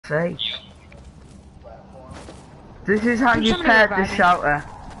sake. This is how Can you somebody pad the revive me? shelter.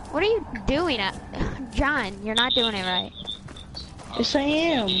 What are you doing? John, you're not doing it right. Yes, I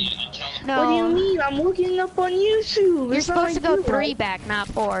am. No. What do you mean? I'm looking up on YouTube. You're It's not supposed to like go you, 3 right? back, not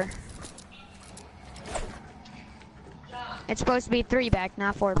 4. It's supposed to be 3 back,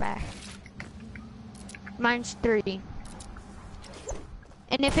 not 4 back. Mine's 3.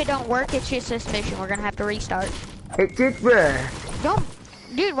 And if it don't work, it's just this mission. We're gonna have to restart. It did work. Don't,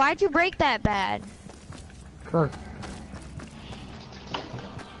 dude. Why'd you break that bad? Good.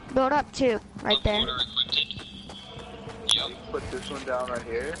 Build up 2, right there. Put this one down right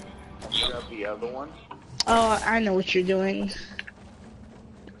here. Grab the other one. Oh, I know what you're doing.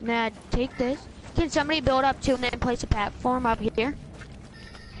 Now take this. Can somebody build up 2 and then place a platform up here?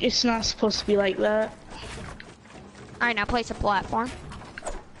 It's not supposed to be like that. Alright, now place a platform.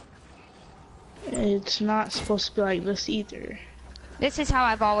 It's not supposed to be like this either. This is how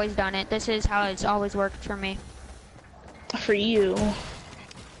I've always done it. This is how it's always worked for me. For you.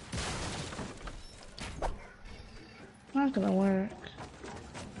 Not gonna work.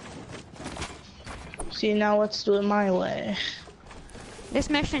 See, now let's do it my way. This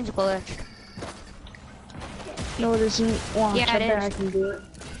mission's glitched. No, it isn't. Watch, Yeah, I it bet is. I can do it.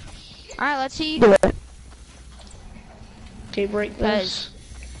 Alright, let's see. Do it. Okay, break this.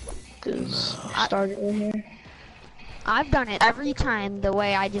 Cause I started in here. I've done it every time the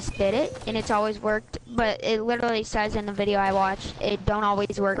way I just did it, and it's always worked, but it literally says in the video I watched, it don't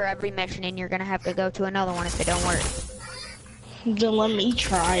always work for every mission, and you're gonna have to go to another one if it don't work. Then let me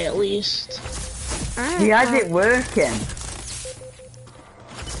try at least. Alright, He has it working.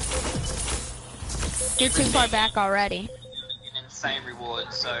 you're too far back already. An insane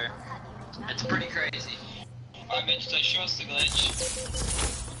reward, so it's pretty crazy. Alright, Mitch, so show us the glitch.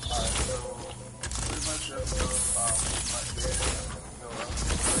 Alright, so pretty much just go right there and go up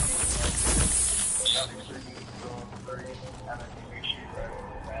 30. Yep. Make sure you go up 30 and then you make sure you grab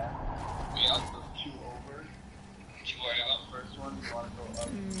the back. Yep. Go 2 over. 2 over. First one, you want to go up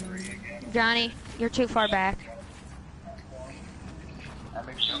 3 again. Johnny, you're too far back. And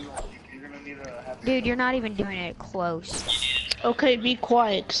make sure you're gonna need to have. Dude, you're not even doing it close. Okay, be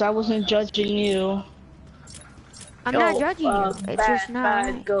quiet, cause I wasn't judging you. I'm not judging you. It's just not.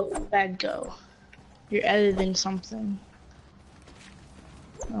 Bad go. You're editing something.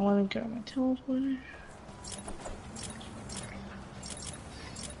 I want to get my teleporter.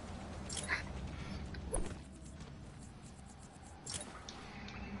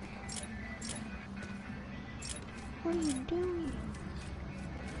 What are you doing?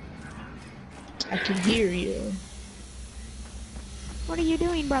 I can hear you. What are you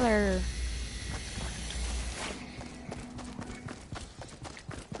doing, brother?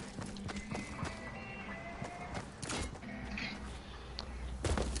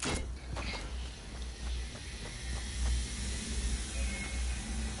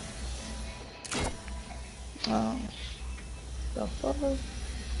 Oh. The fuck?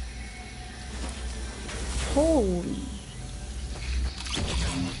 Holy.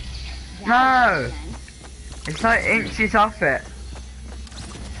 No! It's like inches off it.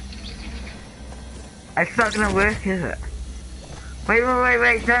 It's not gonna work, is it? Wait,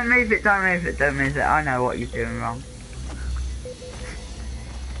 don't move it, don't move it, don't move it. I know what you're doing wrong.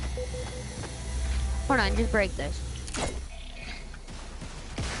 Hold on, just break this.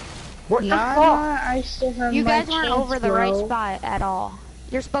 What the Nah, fuck? I still have You my guys weren't chance, over the bro. right spot at all.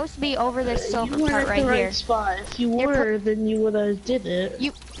 You're supposed to be over this silver You weren't part at right the right here. spot. If you You're were, then you would have did it.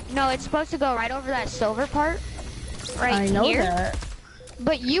 No, it's supposed to go right over that silver part. Right I know here. that.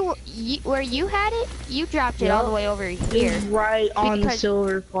 But where you had it, you dropped it all the way over here. It's right on the Because-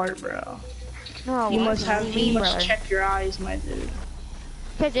 silver part, bro. No, You must you check your eyes, my dude.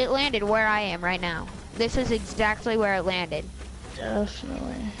 Because it landed where I am right now. This is exactly where it landed.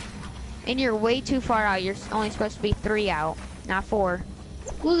 Definitely. And you're way too far out. You're only supposed to be 3 out, not 4.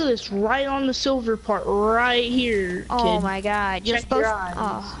 Look at this, right on the silver part, right here, Oh kid. my god. You're Check supposed your eyes.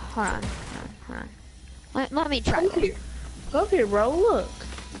 Oh, hold on. Let me try Come this. here. Come here, bro, look.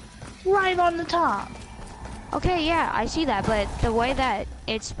 Right on the top. Okay, yeah, I see that, but the way that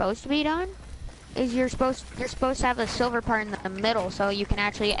it's supposed to be done is you're supposed to have the silver part in the middle so you can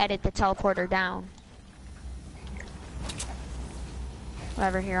actually edit the teleporter down.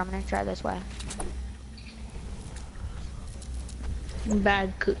 Whatever, here, I'm gonna try this way.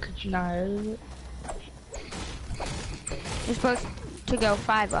 Bad could you not edit it? You're supposed to go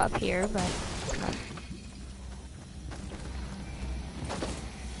 5 up here, but...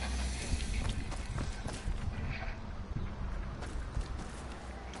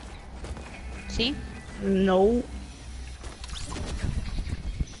 See? No.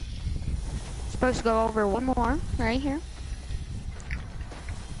 supposed to go over one more right here.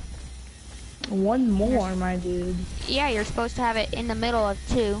 One more, my dude. Yeah, you're supposed to have it in the middle of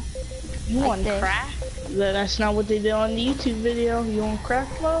two. You like want this. crack? That's not what they did on the YouTube video. You want crack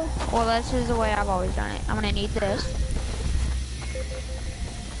mode? Well, this is the way I've always done it. I'm gonna need this.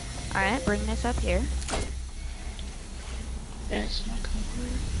 Alright, bring this up here. That's not gonna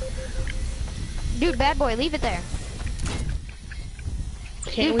work. Dude, bad boy, leave it there.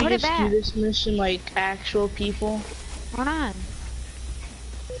 Can't Dude, we put it just do back. this mission like actual people? Hold on.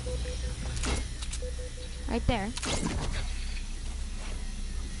 Right there.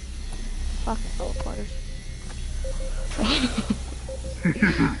 Fucking teleporters.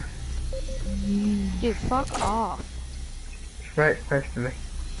 Dude, fuck off. It's where it's supposed to be.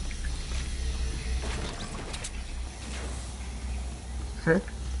 See?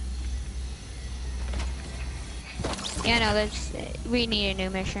 Yeah, no, that's. We need a new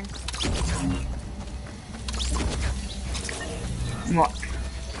mission. What?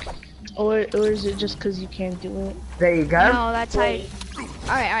 Or is it just because you can't do it? There you go. No, that's how.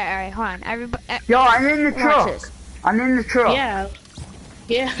 Alright, hold on. Everybody. Yo, I'm in the watch truck. this. I'm in the truck. Yeah.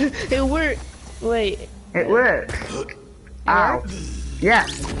 Yeah, it worked. Wait. It works. Ow. Yeah.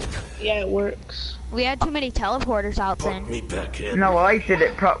 Yeah, it works. We had too many teleporters out then. Me back in. No, I did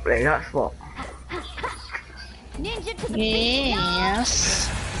it properly, that's what. Yes.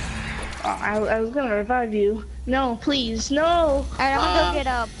 Oh, I was gonna revive you. No, please, no. Alright, I'm gonna go get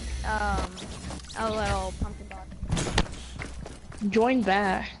a little pumpkin dog. Join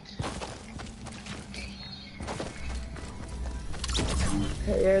back.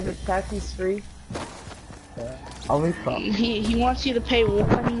 Yeah, the taxi's free. I'll be fucked. He wants you to pay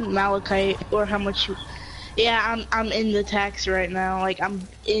one malachite or how much you. Yeah, I'm in the taxi right now. Like I'm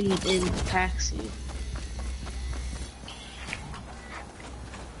in the taxi.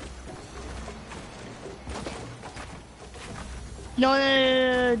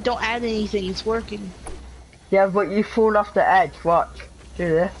 No, don't add anything. It's working. Yeah, but you fall off the edge, watch. Do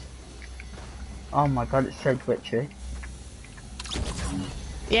this. Oh my god, it's so glitchy.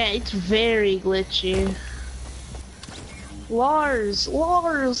 Yeah, it's very glitchy. Lars,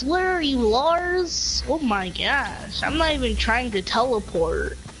 where are you, Lars? Oh my gosh, I'm not even trying to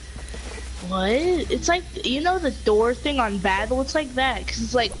teleport. What? It's like, you know the door thing on Battle? It's like that, because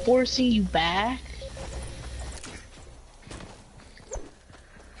it's like forcing you back.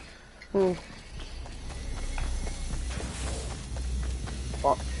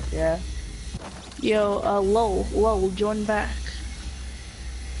 What? Yeah. Yo, low, join back.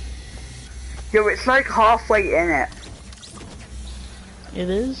 Yo, it's like halfway in it. It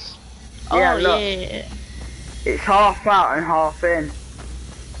is? Yeah, oh, look. yeah. It's half out and half in.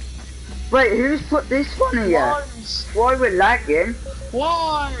 Wait, who's put this one here? Lars, Why we're lagging?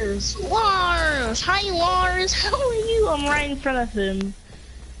 Lars, hi Lars, how are you? I'm right in front of him.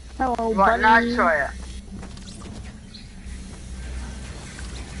 Hello, Right, buddy. now try it.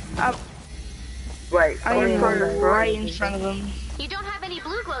 Wait, I I'm am trying to right in front of him. You don't have any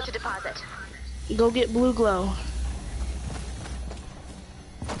blue glow to deposit. Go get blue glow.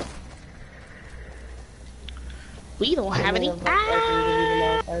 We don't have any.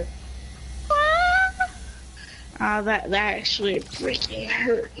 That actually freaking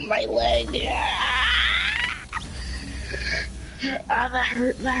hurt my leg. That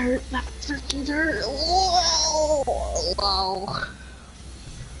hurt, that freaking hurt. Whoa.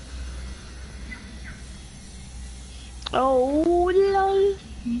 Oh, no.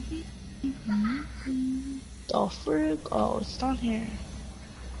 The frick? Oh, it's down here.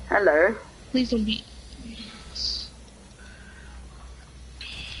 Hello. Please don't be.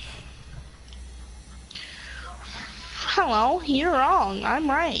 Hello, you're wrong. I'm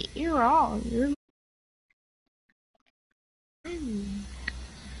right. You're wrong. You're.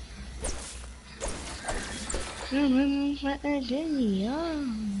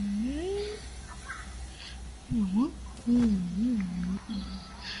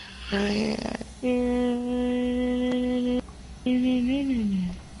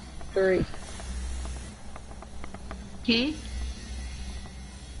 Three. Hmm?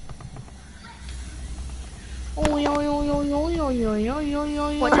 Oh,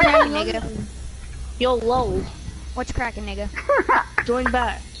 What's cracking, nigga? Yo, low. What's cracking, nigga? Join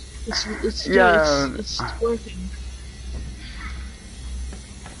back. It's working.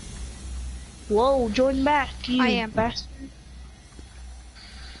 Whoa, join back, you I am. bastard.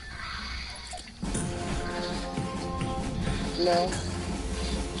 No.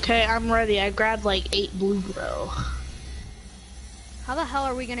 Okay, I'm ready. I grabbed like 8 blue glow. How the hell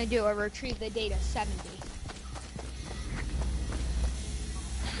are we gonna do a retrieve the data 70?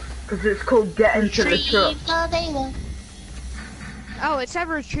 Because it's called getting to the truck. Retrieve the data. Oh, it said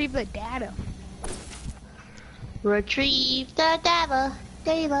retrieve the data. Retrieve the data.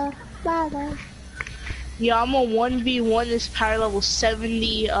 Data. Data. Yeah, I'm a 1v1 this power level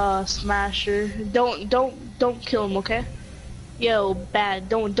 70 smasher. Don't kill him, okay? Yo, bad.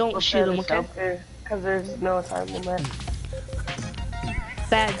 Don't shoot him, okay? Because there's no time limit.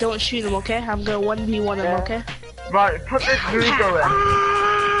 Bad, don't shoot him, okay? I'm gonna 1v1 him, okay? Right, put this Google in.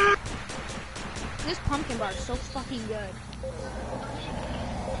 This pumpkin bar is so fucking good.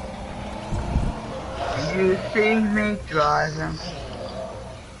 You see me driving.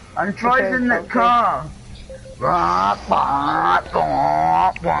 I'm driving the car.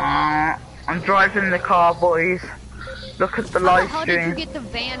 I'm driving the car, boys. Look at the live How did you stream. get the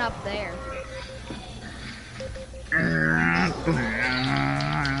van up there?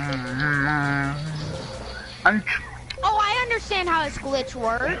 Oh, I understand how this glitch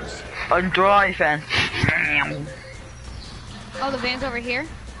works. I'm driving. Oh, the van's over here?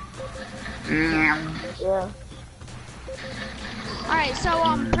 Yeah. Alright, so,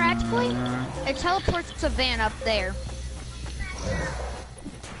 practically, it teleports the van up there.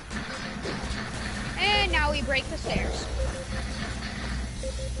 And now we break the stairs.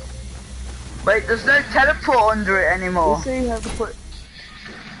 Wait, there's no teleport under it anymore. You say you have to put.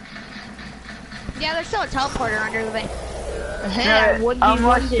 Yeah, there's still a teleporter under the van. Hey, No, I'm I'm 1v1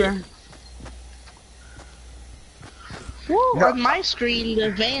 watching. Whoa, No. on my screen, the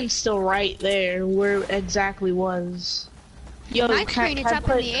van's still right there, where it exactly was. Yo, My screen, it's up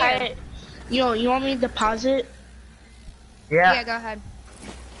in the air. Yo, you want me to deposit? Yeah, Yeah. go ahead.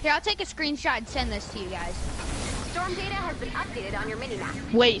 Here, I'll take a screenshot and send this to you guys. Storm data has been updated on your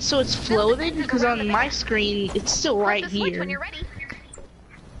minimap. Wait, so it's floated? Because on my screen, it's still right Press the switch when here. you're ready.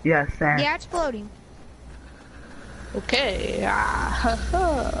 Yeah, Sam. Yeah, it's floating. Okay,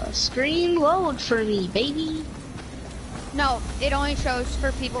 screen load for me, baby. No, it only shows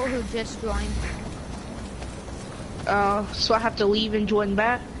for people who just joined. So I have to leave and join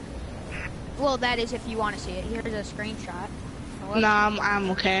back? Well, that is if you want to see it. Here's a screenshot. Nah, I'm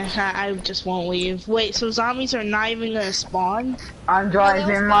okay. I just won't leave. Wait, so zombies are not even gonna spawn? I'm Well, driving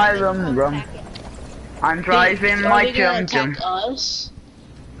they'll my spawn and they rum won't rum. attack it. I'm driving Are my they gonna jum jum. attack us?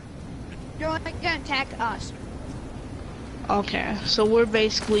 They're only gonna attack us. Okay, so we're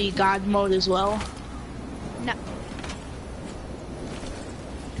basically God mode as well. No.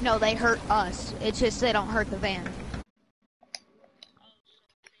 No, they hurt us. It's just they don't hurt the van.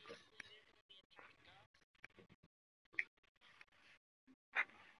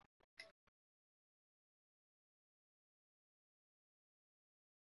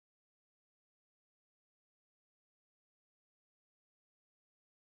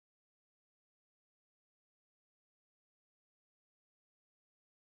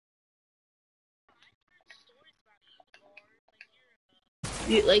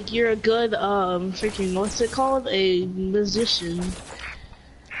 You're a good, freaking, what's it called? A musician.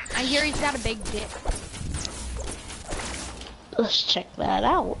 I hear he's got a big dick. Let's check that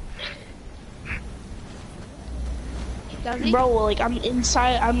out. Does he? Bro, like,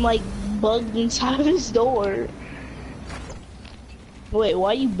 I'm like, bugged inside of his door. Wait, why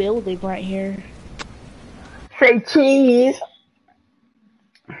are you building right here? Say cheese.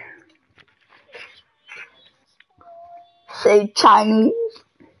 Say Chinese.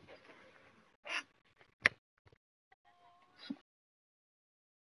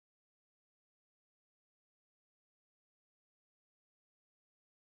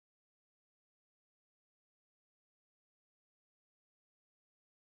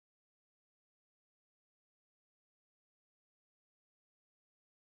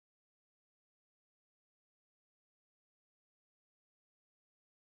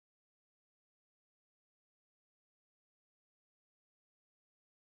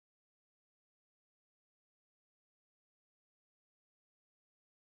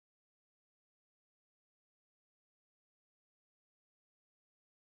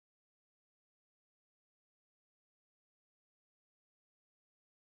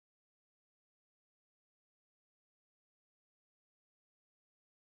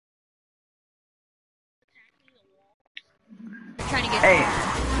 Trying to get. Hey,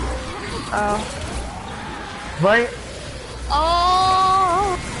 wait.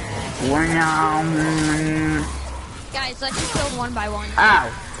 Oh! Wow. Guys, let's just build one by one.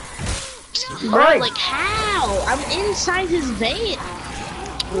 Ow. Bro, Right. like, how? I'm inside his van.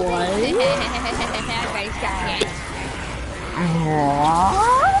 What? Guys, got it.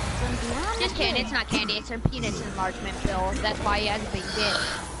 What? Just kidding, it's not candy, it's a penis enlargement pill. That's why he has a big dick.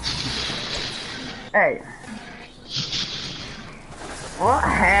 Hey. What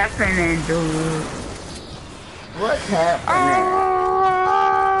happening, dude? What's happening?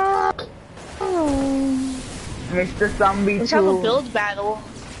 Mr. Zombie 2. Let's have a build battle.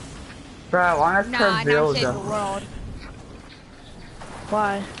 Bro, I want to Nah, now build save the them. world.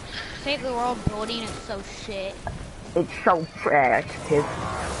 Why? Save the world building is so shit. It's so trash, kid.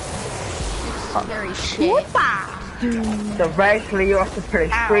 It's very shit. So basically you have to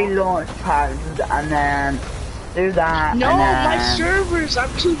put 3 launch pads and then do that. No, and then... my servers, I'm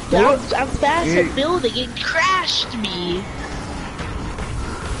fast at building, it crashed me.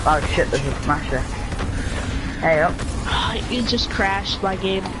 Oh shit, there's a smasher. Hey up. It just crashed my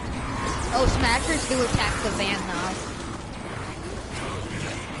game. Oh, smashers do attack the van though.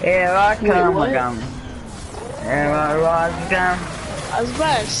 Here I come what? again. Here I rise again. I was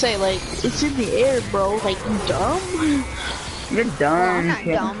about to say, like, it's in the air, bro. Like, you dumb? You're Well, dumb. I'm not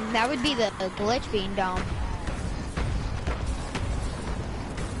kid. dumb. That would be the glitch being dumb.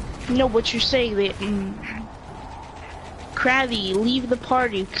 You know what you're saying, that, Krabby, leave the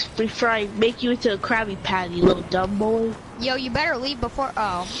party before I make you into a Krabby Patty, little dumb boy. Yo, you better leave before.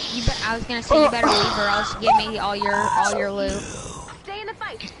 Oh, I was gonna say you better leave, or else give me all your loot. Stay in the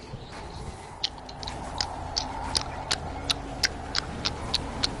fight.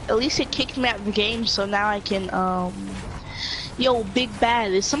 At least it kicked me out of the game, so now I can, Yo, Big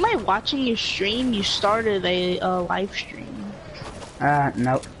Bad, is somebody watching your stream? You started a live stream.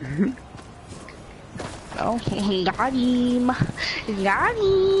 Nope. Oh, got him. Got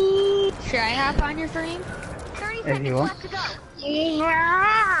him. Should I hop on your stream? 30 If seconds you want. left to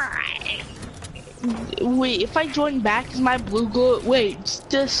go. Wait, if I join back, is my blue glow? Wait,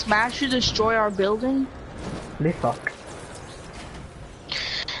 does Smasher destroy our building? Holy fuck.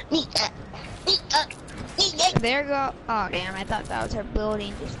 There go. Oh damn! I thought that was our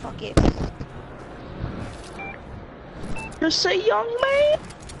building. Just fuck it. Just say, young man.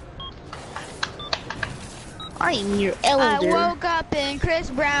 I am your elder. I woke up in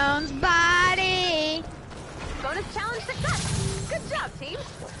Chris Brown's body. Bonus challenge success. Good job, team.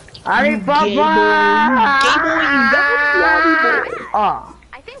 Alibaba! Oh.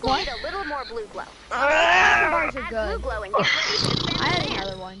 I think we'll need a little more blue glow. Bars are Add blue good. glow and get ready to defend I had the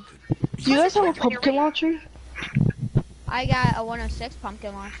another one. Do you guys have a pumpkin launcher? I got a 106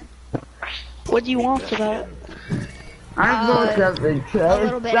 pumpkin launcher. What do you want for that? I woke up in Chris A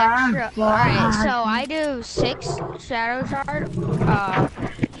little bit extra. Brown's Alright, so body. I do 6 shadow shard.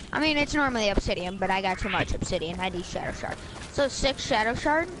 I mean it's normally obsidian, but I got too much obsidian. I do shadow shard. So 6 shadow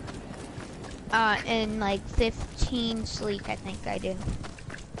shard. And like 15 sleek, I think I do.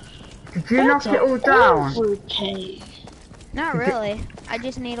 Did you knock it all down? Okay. Not really. I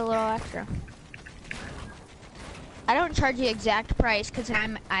just need a little extra. I don't charge the exact price because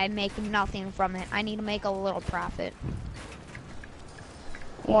I make nothing from it. I need to make a little profit.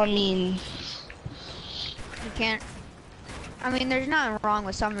 Well, I mean, You can't. I mean, there's nothing wrong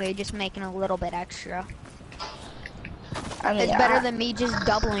with somebody just making a little bit extra. It's better than me just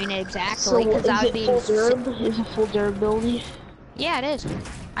doubling it exactly, because so I would is be. it full durab? Is it full durability? Yeah, it is.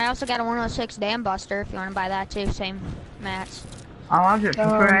 I also got a 106 Dam Buster if you want to buy that too. Same mats. I want it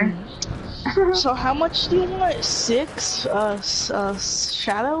for free. So how much do you want? 6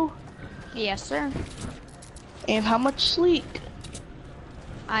 shadow? Yes, sir. And how much sleek?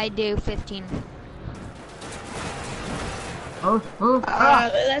 I do 15.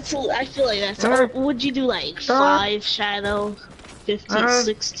 That's. I feel like that's. Would you do like 5 shadow, 15,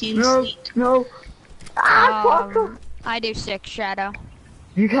 16 sleek? No. I do 6 shadow.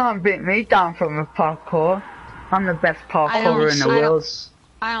 You can't beat me down from the parkour. I'm the best parkourer in the world.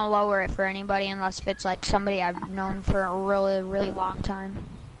 I don't lower it for anybody unless if it's like somebody I've known for a really, really long time.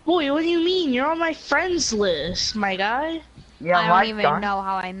 Boy, what do you mean? You're on my friends list, my guy. Yeah, I don't even know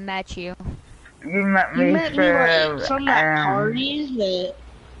how I met you. You met me, You met me like from that party that.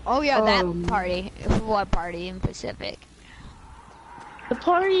 Oh yeah, that party. What party in Pacific? The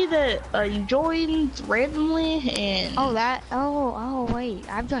party that you joined randomly and. Oh that. Oh wait.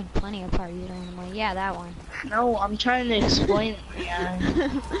 I've joined plenty of parties randomly. Yeah, that one. No, I'm trying to explain it, yeah.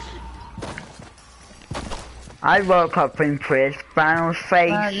 I woke up in Chris Brown's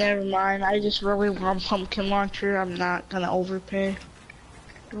face. Never mind. I just really want pumpkin launcher. I'm not gonna overpay.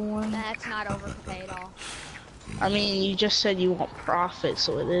 That's not overpay at all. I mean, you just said you want profit,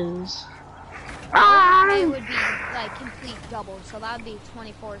 so it is. Overpay would be like complete double, so that would be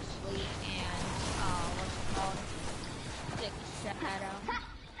 24 sleep and what's it called? 6 shadow.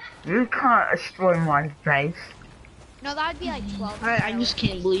 You can't destroy my face. No, that would be like 12. I just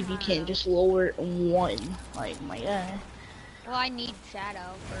can't believe you can't just lower it 1. Like, my god. Well, I need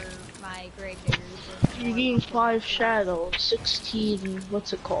shadow for my grave diggers. You gain 5 shadow, 16,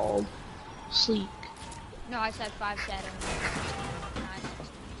 what's it called? Sleek. No, I said 5 shadow.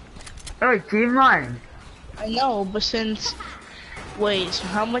 Oh, team line. I know, but since, wait, so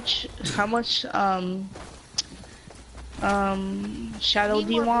how much, shadow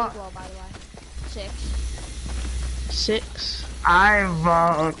do you want? Glow, by the way. 6. 6? I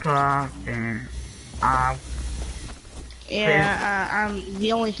vote clocking. Yeah,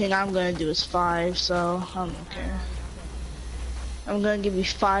 the only thing I'm gonna do is 5, so I'm okay. I'm gonna give you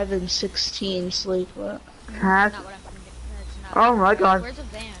 5 and 16 sleep, but... Has, Not what I'm gonna do. That's not oh my god. Where's the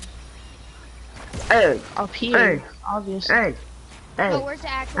van? Hey, Up here, hey, obviously. hey, hey. No, where's the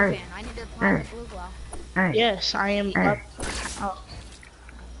actual Hey. van? I need to plant the blue glow. Hey, Yes, I am Hey. up. Oh.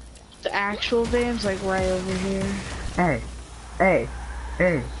 The actual van's like right over here. hey, hey,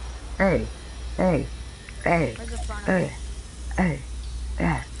 hey, hey, hey, hey, Where's the front of hey, it? hey,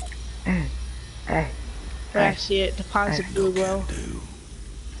 hey, hey, hey. Where I see it, deposit blue glow.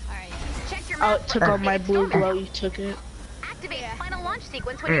 Alright. Check your Oh, map. it took all my blue glow, you took it. Activate final launch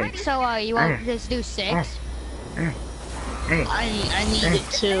sequence when you're ready. So, you won't just do 6? Hey. I need it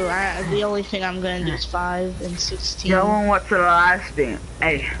too. The only thing I'm gonna do is 5 and 16. No one wants the last thing.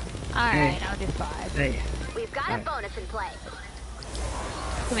 Hey, Alright, I'll do 5. hey. We've got a bonus in play.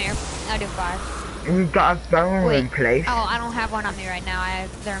 Come here. I'll do 5. We got a phone in Wait. place. Oh, I don't have one on me right now.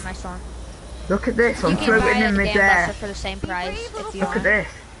 They're in my storm. Look at this. I'm You can buy floating a in damn midair. buster for the same price if you Look want. at this.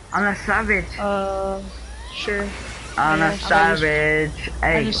 I'm a savage. Sure. I'm Yeah, a savage.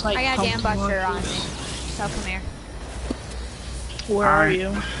 I Hey, just like I got a damn pumpkin buster on me. monkeys. So come here. Where are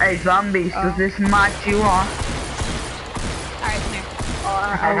you? Hey, zombies. Does this match you on? Alright, come here.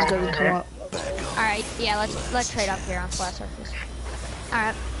 Oh, I was gonna come up. Alright, yeah, let's trade up here on flat surface.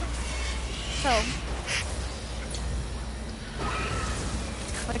 Alright. So,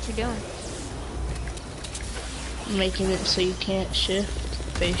 what you doing? Making it so you can't shift,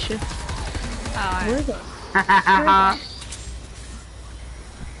 face shift. Oh, Where the?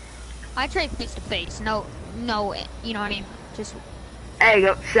 I trade face to face. No, you know what I mean? Just, Hey,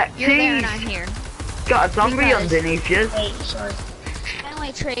 got you're there and sexy. I'm here. Got a zombie Because- underneath you. Wait, sorry. I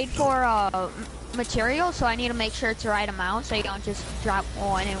only trade for, material, so I need to make sure it's the right amount, so you don't just drop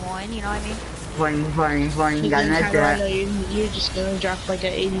 1 and 1, you know what I mean? Fine, You gonna think how do I know do. you're just gonna drop like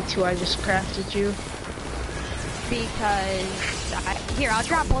an 82 I just crafted you? Because, here, I'll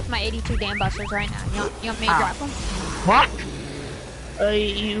drop both my 82 damn busters right now. You want me to drop them? What?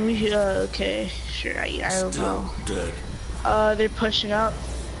 Okay, sure, I don't know. They're pushing up.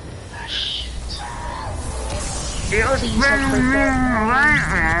 Ah, shit. It was Please,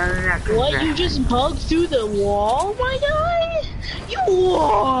 What, you just bugged through the wall, my guy? You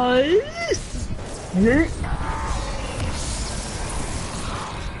what?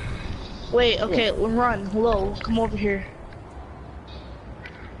 Wait, okay, run, hello, come over here.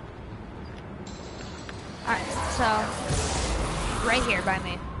 Alright, so, right here by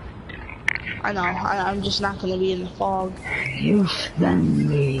me. I know, I'm just not gonna be in the fog. You send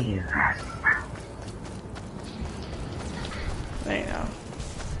me. Right now.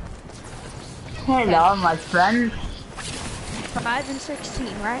 Hello, my friend. 5 and 16,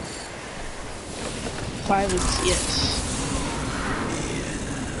 right? 5 is, yes.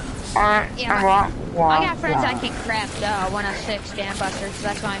 Yeah, I got friends I can craft 106 damn busters, so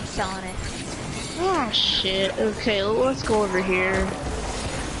that's why I'm selling it. Oh shit, okay, let's go over here.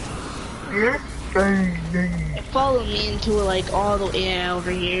 Follow me into like all the way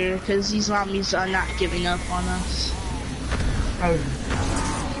over here, cause these zombies are not giving up on us.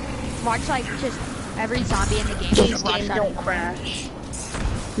 Watch like just every zombie in the game Please just rush game, out don't of nowhere. crash.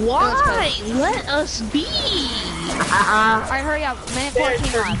 Why? Let us be! Alright, hurry up. Minute 14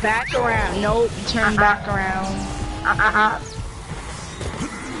 Turn left. back around. Nope, turn back around.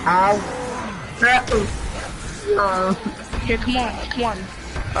 Ow. Here, come on.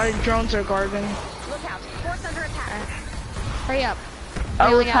 Our drones are guarding. Look out. Force under attack. Hurry up. I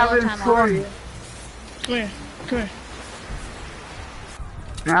We only was got a little having time left. fun. Come here.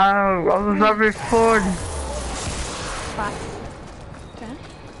 No, I was having fun. 5. Okay.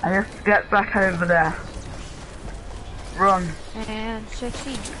 I have to get back over there. Run, And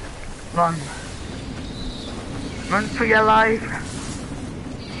 16. run. Run for your life.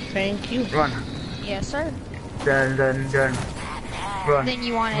 Thank you. Run. Yes, sir. Dun dun dun. Run. Then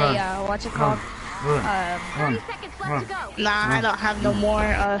you want Run. a, what's it called? Run. 30 seconds left to go. Nah, I don't have no more,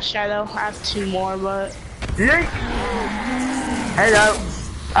 Shadow. I have 2 more, but... Yeet. Hello.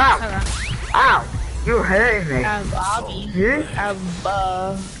 Ow. Okay. Ow. You're hurting me. I have Obby. You? I have,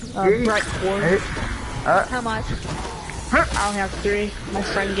 You? Bright Core. How much? I only have 3. My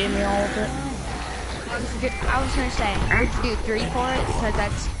friend gave me all of it. I was gonna say, do 3 for it,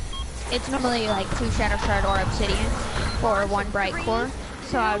 because it's normally like 2 Shadow Shard or Obsidian for 1 Bright Core.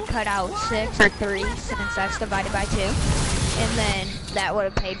 So I would cut out 6 or 3, since that's divided by 2. And then that would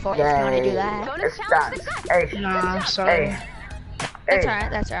have paid for it if you want to do that. Bonus challenge success. Nah, sorry.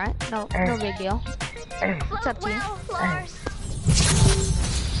 That's alright. No big deal. It's up to you. Well, Lars.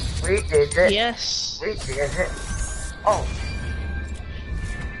 We did it. Yes. We did it. Oh.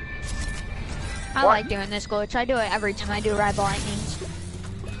 I like doing this glitch. I do it every time I do Rival Lightnings.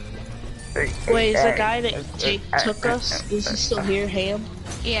 Wait, is the guy that took us, is he still here, Ham?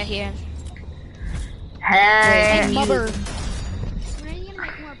 Yeah, he is. Hey. Hey, Bubber. When are you gonna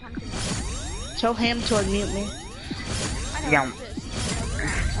make more pumpkins? Tell Ham to unmute me. Yum.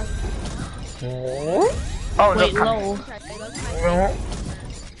 Oh, Wait, look. low. No.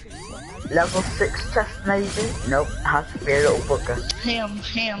 Level 6 test maybe? Nope, has to be a little bugger.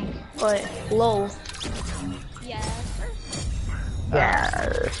 Ham. Wait, low. Yeah.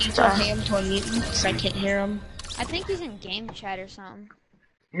 Can you tell Ham to unmute me, because I can't hear him? I think he's in game chat or something.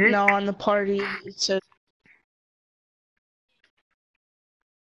 No, on the party, it says...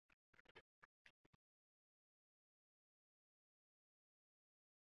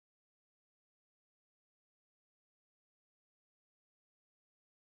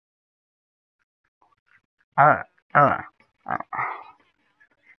 I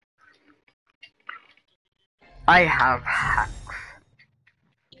have hacks.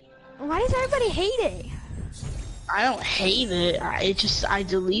 Why does everybody hate it? I don't hate it, I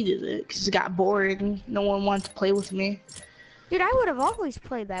deleted it, because it got boring. No one wanted to play with me. Dude, I would have always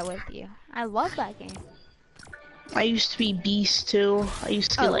played that with you. I love that game. I used to be beast too. I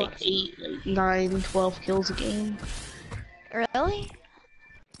used to get like what? 8, 9, 12 kills a game. Really?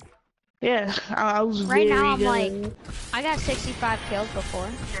 Yeah, I was Right very now I'm good. like, I got 65 kills before.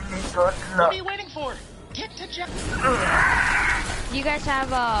 Good What luck. are you waiting for? Get to jump. You guys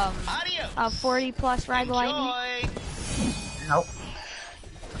have Adios. a 40 plus Rival Lightning? Enjoy. Nope.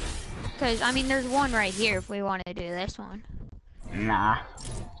 Because, I mean, there's one right here if we want to do this one. Nah.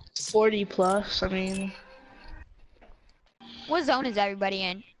 40 plus, I mean. What zone is everybody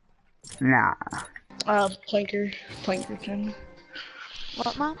in? Nah. Plankerton.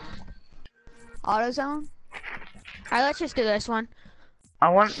 What, Mom? AutoZone? Alright, let's just do this one. I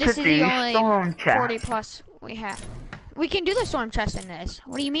want This to is the do only storm 40 chest. plus we have. We can do the storm chest in this.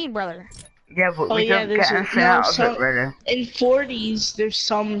 What do you mean, brother? Yeah, but Oh, we yeah, don't get anything no, out of it, really. in 40s, there's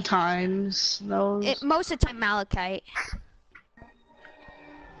sometimes those. Most of the time, Malachite.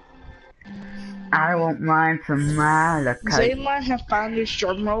 I won't mind some Does malachite. anyone have founders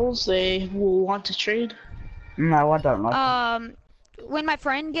drum rolls they will want to trade? No, I don't like them. When my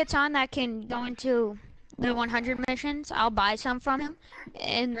friend gets on that can go into the 100 missions, I'll buy some from him.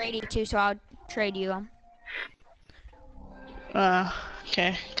 And ready to, so I'll trade you them.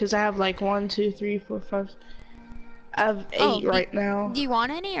 Okay, because I have like 1, 2, 3, 4, 5. I have 8 right now. Do you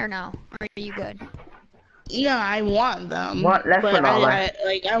want any or no? Or are you good? Yeah, I want them. What level but are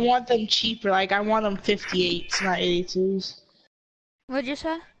they? I want them cheaper. Like I want them 58s, not 82s. What'd you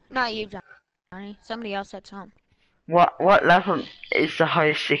say? Not you, Johnny. Somebody else said something. What level is the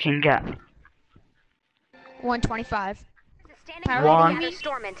highest you can get? 125. Standing Power by One. to gather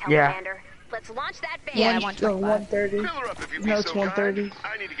storm intel, Yeah. Commander. Let's launch that base. Yeah, 130. 125. Fill her up if you'd No, be it's so 130. kind.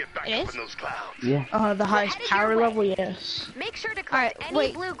 I need to get back It up is? in those clouds. Yeah. The highest headed power your way. level, yes. Make sure to collect Alright, any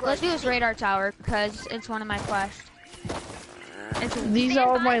wait. blue glow. Let's do this radar tower, because it's one of my quests. These Stand are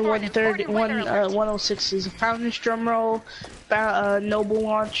all by my for an 130, important weather alert. 106s. A Founder's Drum Roll, Noble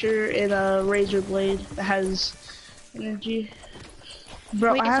Launcher, and a Razor Blade that has energy.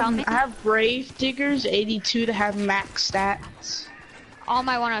 Bro, Wait, I tell me. have Grave Diggers 82 to have max stats. All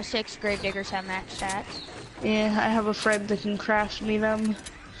my 106 Gravediggers have max stats. Yeah, I have a friend that can craft me them.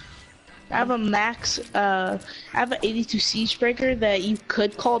 I have a max, I have an 82 Siegebreaker that you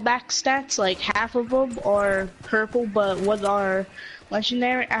could call max stats, like half of them are purple, but what are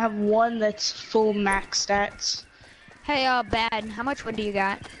legendary. I have one that's full max stats. Hey, Bad, how much wood do you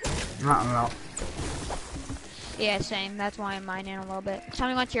got? Not a lot. Yeah, same. That's why I'm mining a little bit. Tell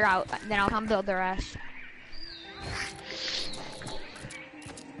me once you're out, then I'll come build the rest.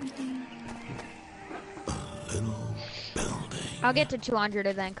 I'll get to 200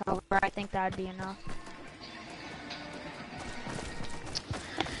 and then cover. I think that'd be enough.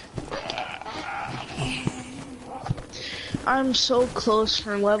 I'm so close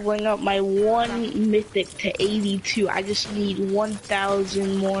from leveling up my one mythic to 82. I just need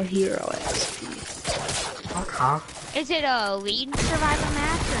 1,000 more hero XP. Okay. Is it a lead survivor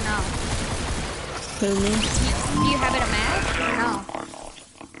match or no? Who, me? Do you have it a match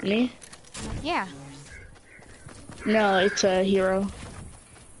or no? Me? Yeah. No, it's a hero.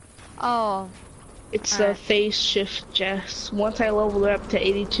 Oh. It's Alright. the phase shift Jess. Once I level it up to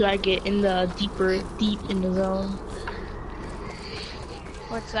 82, I get in the deep in the zone.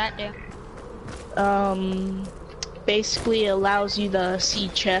 What's that do? Basically it allows you to see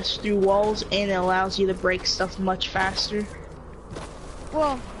chests through walls, and it allows you to break stuff much faster.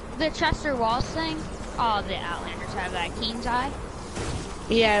 Well, the Chester Walls thing, all the Outlanders have that Keen's Eye.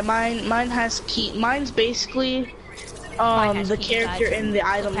 Yeah, mine has key. Mine's basically Mine has the Keen's character Eye, in the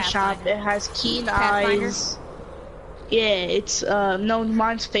item shop. Pathfinder. It has keen Pathfinder? eyes. Yeah, it's no,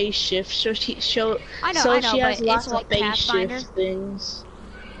 mine's phase shift. So I know, she has but lots it's of like phase Pathfinder. shift things.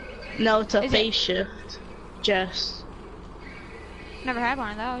 No, it's a Is it? phase shift. Jess. Never had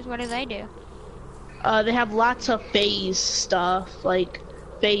one of those. What do they do? They have lots of phase stuff, like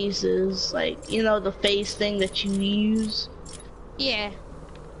phases, like, you know, the phase thing that you use. Yeah.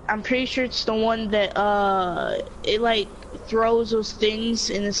 I'm pretty sure it's the one that, it like throws those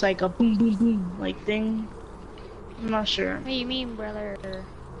things and it's like a boom boom boom, like thing. I'm not sure. What do you mean, brother?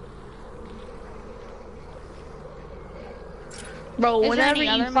 Bro, Is there whenever any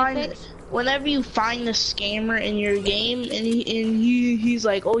you other find mythics? whenever you find the scammer in your game and he's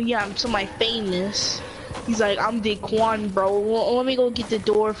like, oh yeah, I'm semi-famous. He's like, I'm Daquan, bro. Well, let me go get the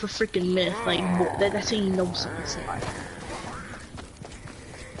door for freaking myth. Like, that's how you know something's lying.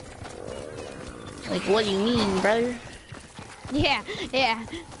 Like, what do you mean, brother? Yeah, yeah.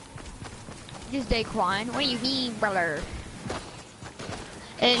 Just Daquan. What do you mean, brother?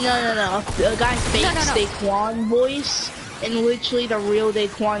 And no. A guy fakes No. Daquan voice, and literally the real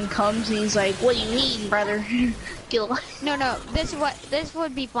Daquan comes and he's like, what do you mean, brother? Kill. No. This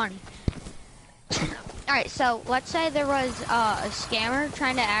would be funny. Alright, so let's say there was a scammer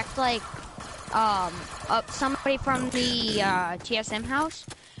trying to act like somebody from the TSM house,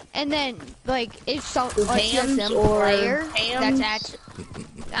 and then like if some TSM player that's actually,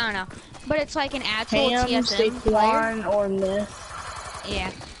 I don't know, but it's like an actual TSM player or myth.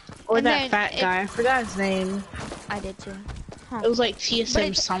 Yeah. Or And that then fat guy, I forgot his name. I did too. Huh. It was like TSM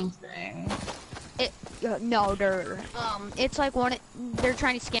But something. No, it's like they're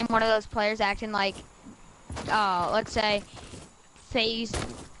trying to scam one of those players acting like, let's say, FaZe.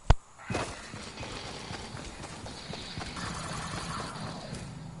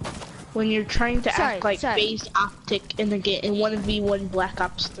 When you're trying to act like sorry. FaZe Optic in the game in 1v1 Black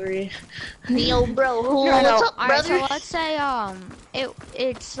Ops 3. Yo, bro, what's up, Alright, brother? so let's say,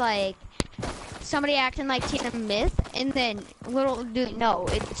 it's like somebody acting like TSM Myth, and then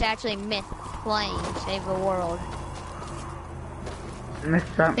it's actually Myth playing Save the World. And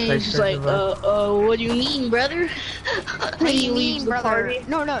he's just like, what do you mean, brother? What do you mean, brother?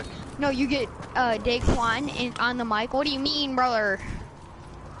 No, you get Daquan on the mic. What do you mean, brother?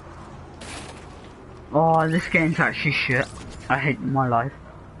 Oh, this game's actually shit. I hate my life.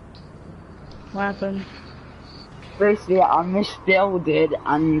 What happened? Basically, I misbuilded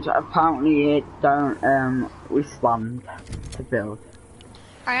and apparently it don't respond to build.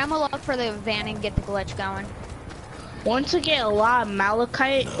 Alright, I'm gonna look for the van and get the glitch going. Once I get a lot of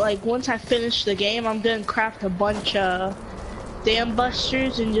Malachite, like once I finish the game, I'm gonna craft a bunch of dam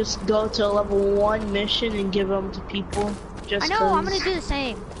busters and just go to a level 1 mission and give them to people. Just I know, I'm gonna do the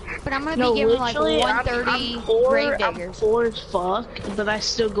same. But I'm gonna be giving like literally, 130 grave diggers. I'm poor as fuck, but I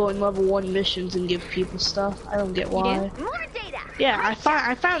still go in level 1 missions and give people stuff. I don't get why. You do? More data. Yeah, I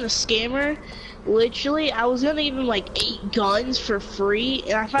found a scammer. Literally, I was gonna give him like 8 guns for free,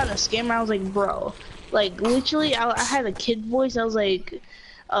 and I found a scammer. I was like, bro, like literally, I had a kid voice. I was like,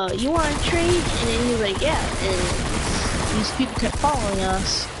 you want to trade? And then he was like, yeah. And these people kept following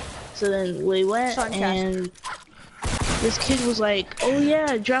us. So then we went, and this kid was like, oh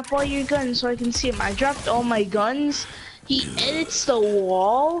yeah, drop all your guns so I can see him. I dropped all my guns. He edits the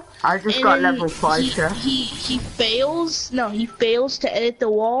wall. I just got level 5 here. He fails to edit the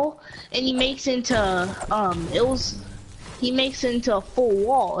wall, and he makes into he makes it into a full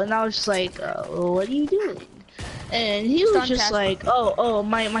wall, and I was just like, what are you doing? And he was just like, oh,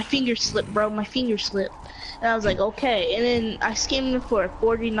 my finger slipped, bro, my finger slipped. And I was like, okay. And then I scammed him for a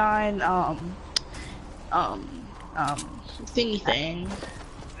 49 thingy thing.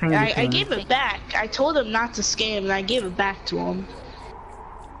 I gave it back. I told him not to scam, and I gave it back to him.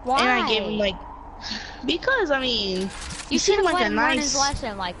 Why? And I gave him like, because I mean, he you seemed like a learn nice. his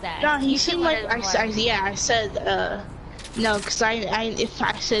lesson like that. No, he You seemed should've like let him learn. I said no, because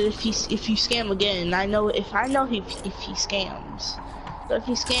if you scam again, I know if he scams. So if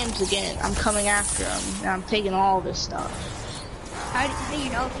he scams again, I'm coming after him, and I'm taking all this stuff. How do you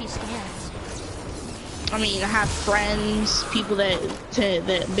know if he scams? I mean, I have friends, people that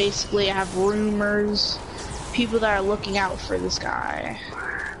basically have rumors, people that are looking out for this guy.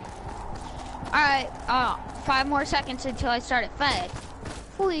 Alright, 5 more seconds until I start at Fed.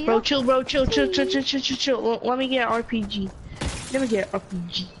 Please. Bro, chill, bro, chill. Let me get RPG. Let me get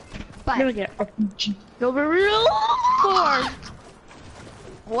RPG. Let me 5, get RPG. No, for real. 4.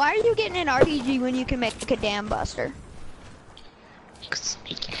 Why are you getting an RPG when you can make a dam buster?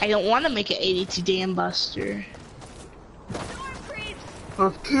 I don't want to make an 82 dam buster.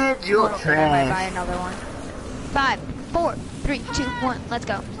 Well, kid, you're I might buy trash. another one. 5, 4, 3, 2, 1. Let's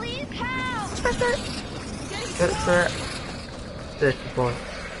go. Please help! That's it. 34.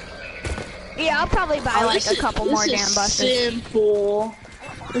 Yeah, I'll probably buy like a couple more this dam is busters. simple.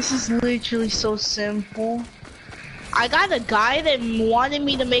 This is literally so simple. I got a guy that wanted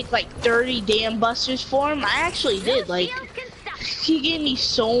me to make like 30 dam busters for him. I actually did. Like, he gave me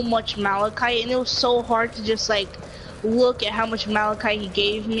so much malachite, and it was so hard to just like look at how much malachite he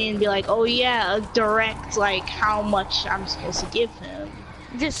gave me and be like, oh yeah, direct like how much I'm supposed to give him.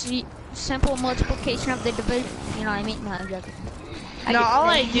 Just simple multiplication of the division. You know what I mean? No, I'm joking. Now all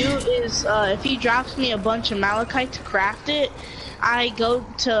I do is if he drops me a bunch of malachite to craft it, I go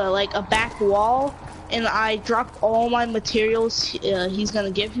to like a back wall and I drop all my materials he's gonna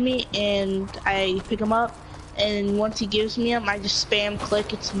give me, and I pick them up, and once he gives me them, I just spam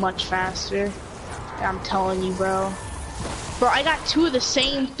click. It's much faster. I'm telling you, bro. Bro, I got 2 of the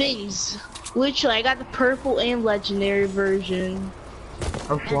same things. Literally, I got the purple and legendary version.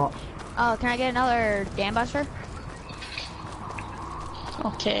 Of what? Oh, can I get another dam buster?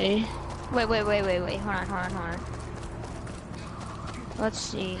 Okay. Wait. Hold on. Let's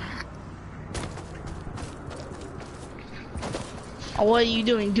see. Oh, what are you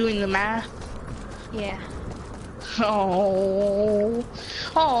doing? Doing the math? Yeah. Oh.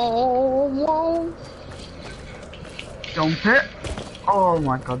 Jump it? Oh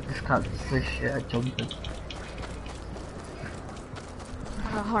my god, this cat's so shit at jumping.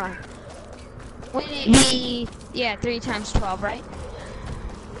 Hold on. Would it be, yeah, 3 times 12, right?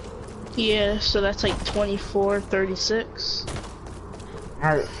 Yeah, so that's like 24, 36. No,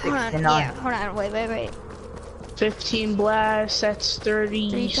 it's Hold on, 69. yeah, hold on, wait. 15 blasts, that's 3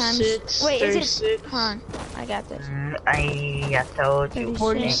 times, 36. wait, 36. is it, hold on, I got this. I told you.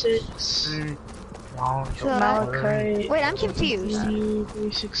 46. No, So, Malachite. wait, I'm confused.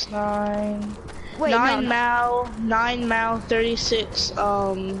 369. Wait, 9 no. mal, 36,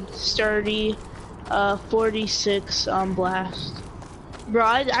 sturdy, 46, blast. Bro,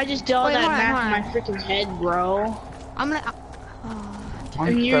 I just did all Wait, that hold on, math in hold my freaking head, bro. I'm gonna,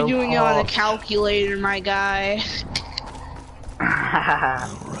 And you're doing it on a calculator, my guy.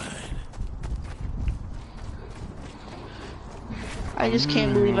 I just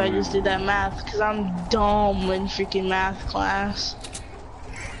can't believe I just did that math, because I'm dumb in freaking math class.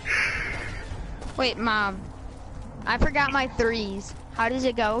 wait, Mom. I forgot my 3s. How does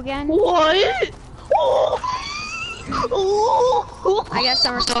it go again? What? I guess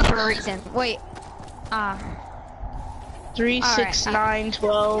some are still for a reason. Wait, 3, All 6, right, 9,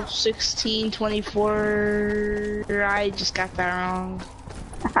 12, 16, 24. I just got that wrong.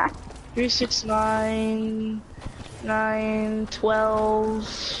 3, 6, 9, 9, 12,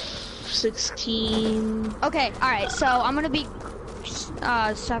 16. okay, alright, so I'm gonna be,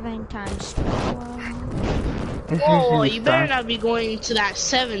 7 times 12. Whoa, you better not be going to that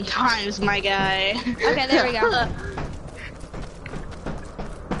 7 times, my guy. Okay, there we go.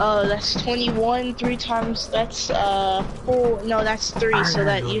 Oh, that's 21. 3 times. That's 4. No, that's 3. So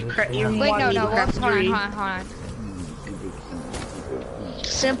that you Wait, want me to no, craft hold 3. on.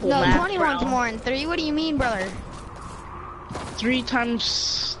 Simple No, math, 21's bro. more than 3. What do you mean, brother? 3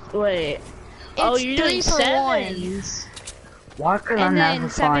 times. Wait. Oh, It's you're 3 doing for sevens. Why could I And never then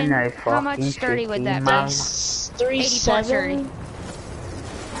find 7, no how much fucking 30 would that be? That's 3, 80 plus 7.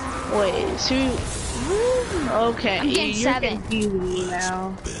 Wait, 2. Okay, I'm getting you're 7. confusing me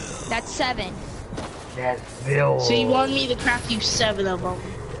now. That's 7. That's Bill. So you want me to craft you 7 of them?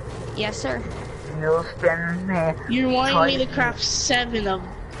 Yes, sir. You're spinning me. You're wanting me to craft 7 of them?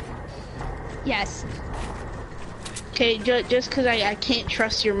 Yes. Okay, just because I can't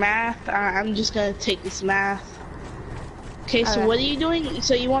trust your math, I'm just gonna take this math. Okay, so Okay. what are you doing?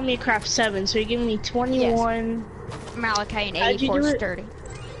 So you want me to craft 7, so you're giving me 21. Malachite and How'd you 84 do it? sturdy.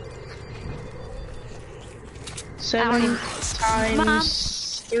 7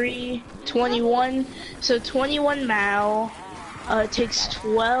 times 3, 21. So 21 mal. It takes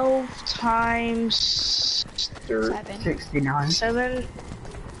 12 times 7. 69. 7.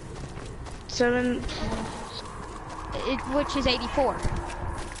 Which is 84.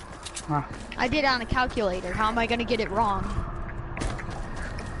 Huh. I did it on a calculator. How am I gonna get it wrong?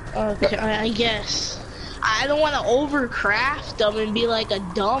 Okay, I guess. I don't want to overcraft them and be like a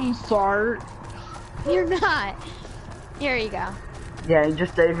dumb fart. You're not. Here you go. Yeah, you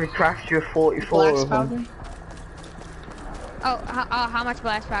just overcrashed your 44 Blast of them. powder? Oh, how much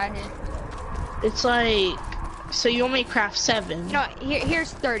blast powder? It's like, so you only craft 7. No,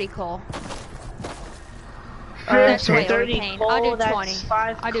 here's 30 coal. That's way 30 overpaying. coal, I'll do that's 20.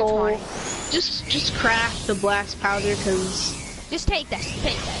 5 I'll do coal. 20. Just craft the blast powder, cause... Just take that.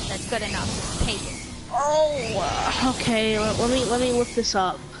 Take that. That's good enough. Just take it. Oh, okay, let me look this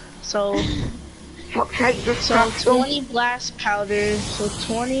up. So, Fuck's sake, just so craft them. 20 blast powder, so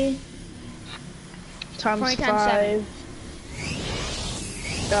 20 times 20 times 5.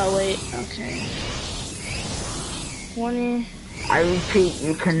 Oh wait, okay. 20. I repeat,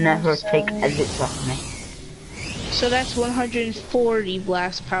 you can never take 7. edits off me. So that's 140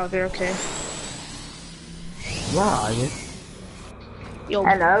 blast powder, okay. Where are you? Yo,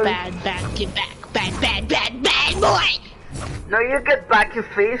 Hello? bad, get back. Bad boy! No, you get back, you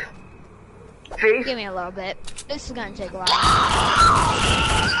thief. Thief? Give me a little bit. This is gonna take a while.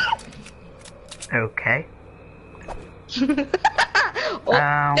 Okay.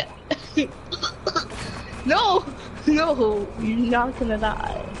 Oh. No, you're not gonna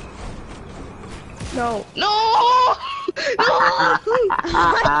die. No.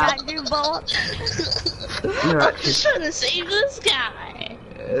 I got you both. I'm just trying to save this guy.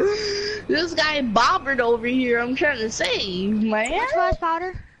 This guy bobbered over here. I'm trying to save, man. What's blast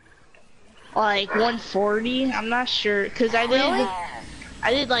powder? Like 140. I'm not sure, cause I did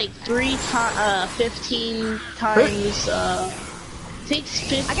like 15 times. Takes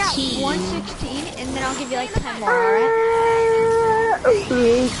 15. I got 116, and then I'll give you like 10 more. Alright?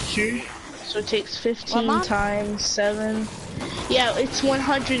 Sure. So it takes 15 Mom? times 7. Yeah, it's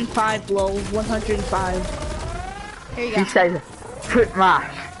 105 low. 105. Here you He go. says, quick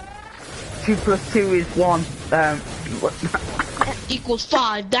math. 2 plus 2 is 1. Equals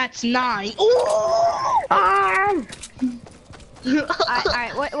 5. That's 9.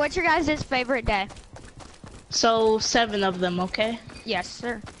 Alright, what's your guys' favorite day? So 7 of them, okay? Yes,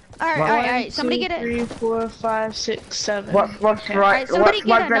 sir. Alright. Somebody get it. 3, 4, 5, 6, 7. What's Okay. right? Alright, somebody What's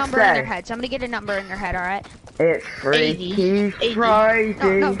my get a best number in their day? head. Somebody get a number in their head, alright? It's 80. Freaky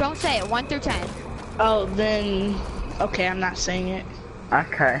Friday. No, don't say it. 1 through 10. Oh, then okay, I'm not saying it.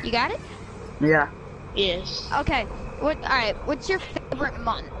 Okay. You got it? Yeah. Yes. Okay. Alright, what's your favorite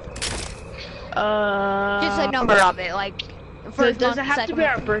month? Just Just a number of it, like first does month, it have to second be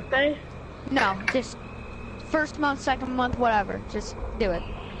our month. birthday? No, just first month, second month, whatever. Just do it.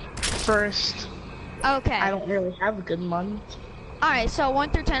 First. Okay. I don't really have a good month. Alright, so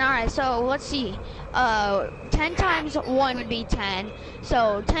 1 through 10. Alright, so let's see. 10 times 1 would be 10.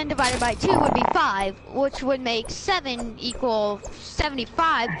 So 10 divided by 2 would be 5, which would make 7 equal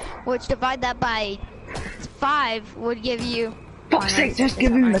 75, which divide that by 5 would give you... Fuck's sake, just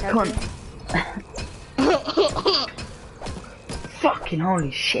give him the cunt. Fucking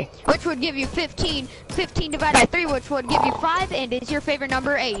holy shit. Which would give you 15. 15 divided by 3, which would give you 5, and is your favorite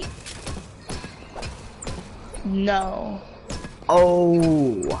number 8? No.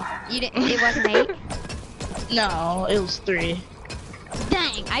 Oh. You didn't, it wasn't 8? No, it was 3.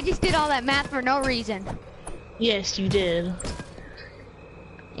 Dang, I just did all that math for no reason. Yes, you did.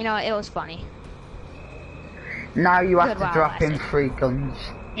 You know, it was funny. Now you have Good to while drop him lasting. 3 guns.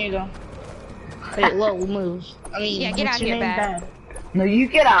 Here you go. Wait, low, move. I mean, Yeah, get what's out your here, name, Bad. No, you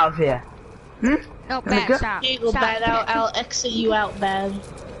get out of here. Hmm? No, Gonna Bad, go- stop. Here you go, Stop. Bad. I'll exit you out, Bad.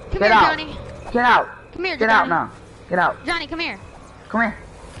 Come Get here, out. Johnny. Get out. Come here, Get Johnny. out now. Get out. Johnny, come here. Come here.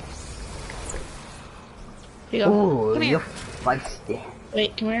 Here you go. Ooh, Come here. you're feisty.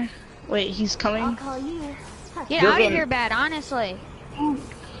 Wait, come here. Wait, he's coming. Call you. Get You're out of getting- here, Bad, honestly.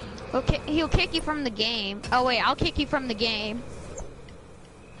 He'll kick you from the game. Oh, wait, I'll kick you from the game.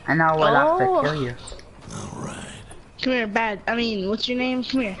 And now we'll have Oh. to kill you. Come here, Bad. I mean, what's your name?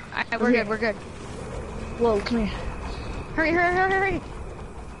 Come here. Alright, we're good, we're good. Whoa, come here. Hurry.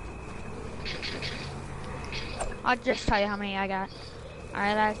 I'll just tell you how many I got.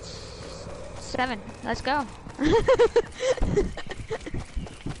 Alright, that's 7. Let's go.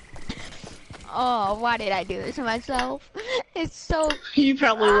 Oh, why did I do this to myself? It's so... You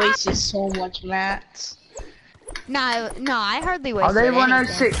probably wasted so much mats. No, I hardly Are wasted they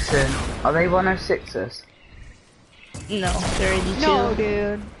anything. 106ers? Are they 106ers? No, they're 82. No,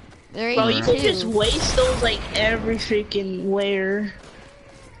 dude. They're Bro, you 82. could just waste those like every freaking where.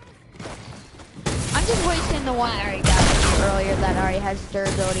 I'm just wasting the one I already got from you earlier that already has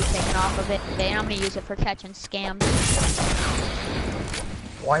durability taken off of it, and I'm gonna use it for catching scams.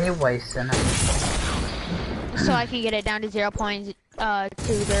 Why are you wasting it? So I can get it down to 0.2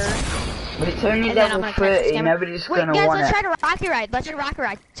 there. But it's only And then I'm level gonna catch this 30, scammer. nobody's Wait, gonna guys, want let's it. try to rocket ride. Let's try to rocket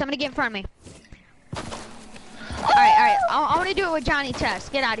ride. Somebody get in front of me. Alright. I want to do it with Johnny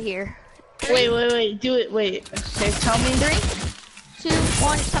Test. Get out of here. Wait, do it, wait. Okay, tell me. 3, 2,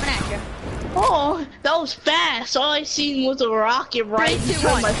 1, it's coming at you. Oh, that was fast. All I seen was a rocket right in 3, 2,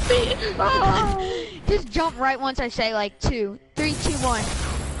 front 1. of my face. Oh. Just jump right once I say like 2, 3, 2, 1.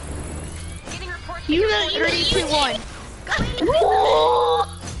 You know, 3, 2, 1. Whoa.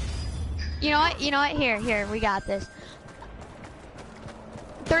 You know what? Here, we got this.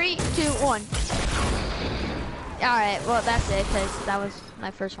 3, 2, 1. Alright, well that's it, because that was my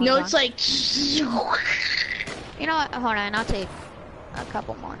first one. No, gone. it's like. You know what? Hold on, I'll take a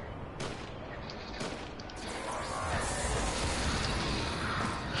couple more.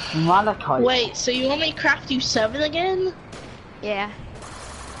 Malachi. Wait, so you want me to craft you 7 again? Yeah.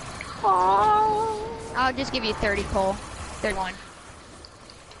 Oh. I'll just give you 30 coal. 31.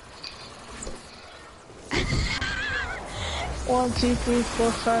 1, 2, 3,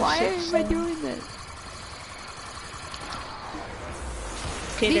 4, 5, Why 6, am I 7. doing this?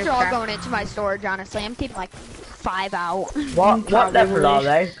 Okay, These they're are all craft- going into my storage, honestly. I'm keeping like 5 out. What level are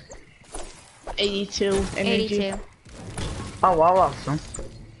they? 82 energy. 82. Oh, wow, awesome.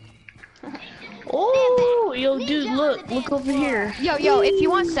 Oh, yo, dude, look over here. Yo, if you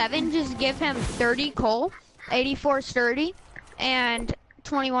want 7, just give him 30 coal, 84 sturdy, and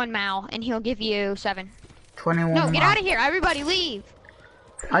 21 mal, and he'll give you 7. 21 No, get miles. out of here. Everybody leave.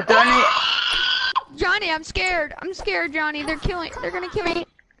 I don't need... Johnny, I'm scared. I'm scared, Johnny. They're gonna kill me.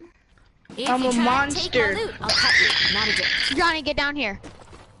 I'm a monster. I'll cut you. Not a dick. Johnny, get down here.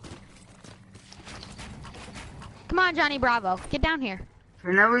 Come on, Johnny Bravo. Get down here.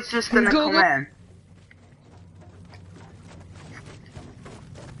 You know he's just gonna Go, come go. in.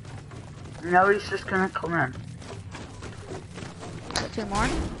 You know he's just gonna come in. Got 2 more.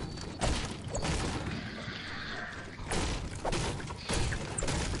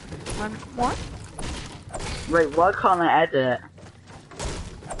 One more. Wait, why can't I edit it?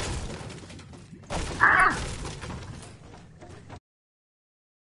 Ah!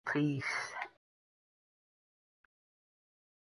 Please.